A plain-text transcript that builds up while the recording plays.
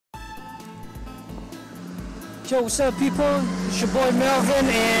Yo, what's up, people? It's your boy Melvin,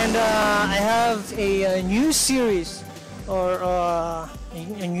 and I have a new series or a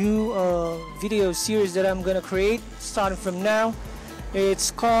new video series that I'm gonna create starting from now. It's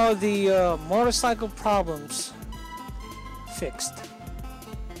called the Motorcycle Problems Fixed,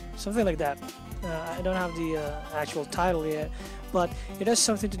 something like that. I don't have the actual title yet, but it has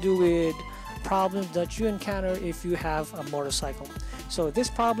something to do with problems that you encounter if you have a motorcycle. So this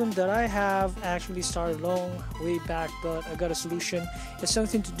problem that I have actually started long way back, but I got a solution. It's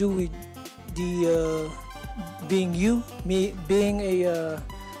something to do with the me being a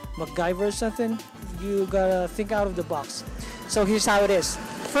MacGyver or something. You gotta think out of the box. So here's how it is.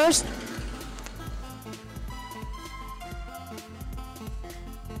 First,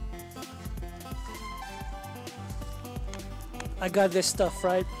 I got this stuff,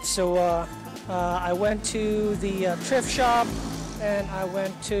 right? So I went to the thrift shop, and I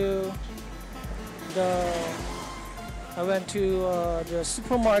went to the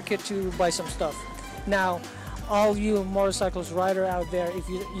supermarket to buy some stuff. Now, all you motorcycles rider out there, if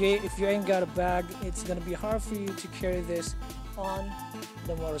you ain't got a bag, it's gonna be hard for you to carry this on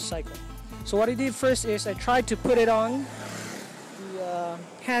the motorcycle. So what I did first is I tried to put it on the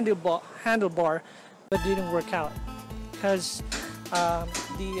handlebar, but didn't work out because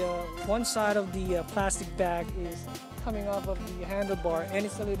the one side of the plastic bag is coming off of the handlebar, and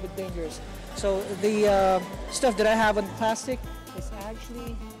it's a little bit dangerous. So the stuff that I have on the plastic is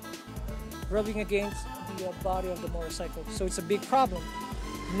actually rubbing against the body of the motorcycle, so it's a big problem.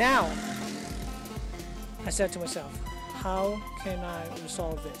 Now I said to myself, how can I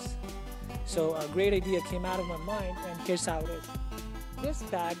resolve this? So a great idea came out of my mind, and here's how it is. This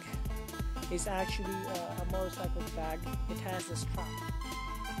bag is actually a motorcycle bag. It has a strap,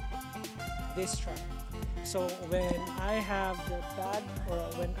 this strap. So when I have the bag, or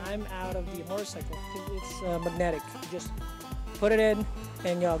when I'm out of the motorcycle, it's magnetic. You just put it in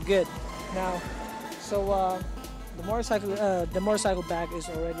and you're good. Now, so the motorcycle bag is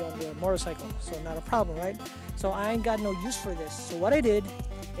already on the motorcycle, so not a problem, right? So I ain't got no use for this. So what I did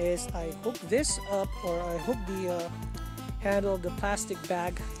is I hooked this up, or I hooked the handle of the plastic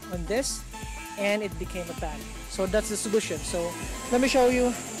bag on this, and it became a bag. So that's the solution. So let me show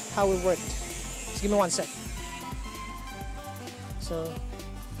you how it worked. Just give me 1 sec. So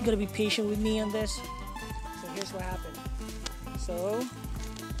you gotta be patient with me on this. So here's what happened. So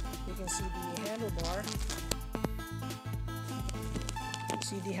you can see the handlebar. You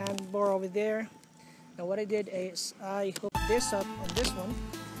see the handlebar over there. Now what I did is I hooked this up on this one,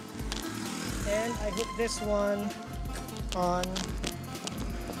 and I hooked this one on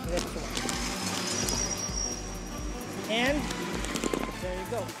this one. And there you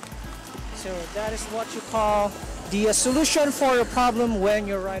go. So that is what you call the solution for a problem when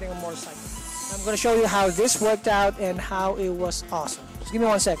you're riding a motorcycle. I'm going to show you how this worked out and how it was awesome. Just give me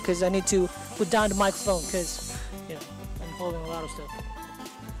 1 sec, because I need to put down the microphone, because I'm holding a lot of stuff.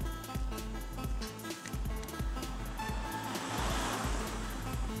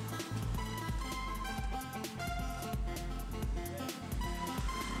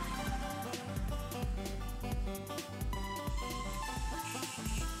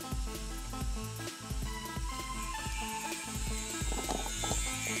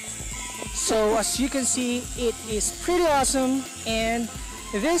 So as you can see, it is pretty awesome, and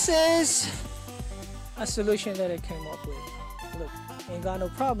this is a solution that I came up with. Look, ain't got no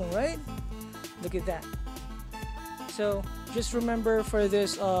problem, right? Look at that. So just remember, for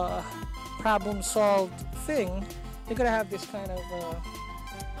this problem solved thing, you're gonna have this kind of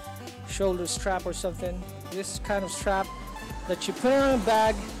shoulder strap or something. This kind of strap that you put on a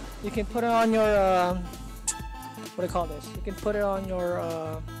bag. You can put it on your what do you call this? You can put it on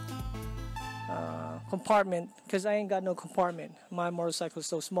your compartment, because I ain't got no compartment. My motorcycle is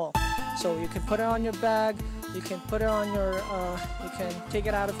so small. So you can put it on your bag, you can put it on your you can take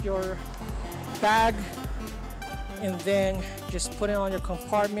it out of your bag, and then just put it on your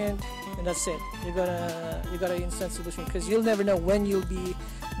compartment, and that's it. You got an instant solution, because you'll never know when you'll be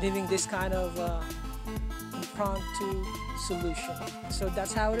needing this kind of impromptu solution. So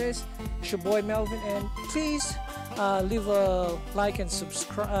that's how it is. It's your boy Melvin, and please leave a like and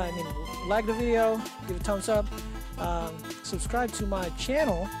subscribe. Like the video, give it a thumbs up, subscribe to my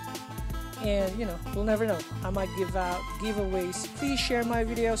channel, and we'll never know, I might give out giveaways. Please share my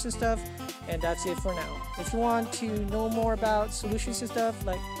videos and stuff, and that's it for now. If you want to know more about solutions and stuff,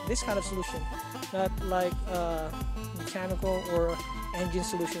 like this kind of solution, not like mechanical or engine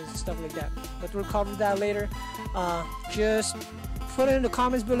solutions and stuff like that, but we'll cover that later. Just put it in the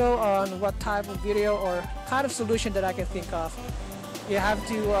comments below on what type of video or kind of solution that I can think of. You have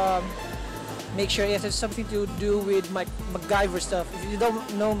to Make sure it has something to do with MacGyver stuff. If you don't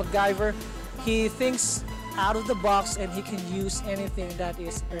know MacGyver, he thinks out of the box and he can use anything that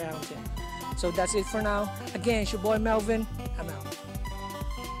is around him. So that's it for now. Again, it's your boy Melvin.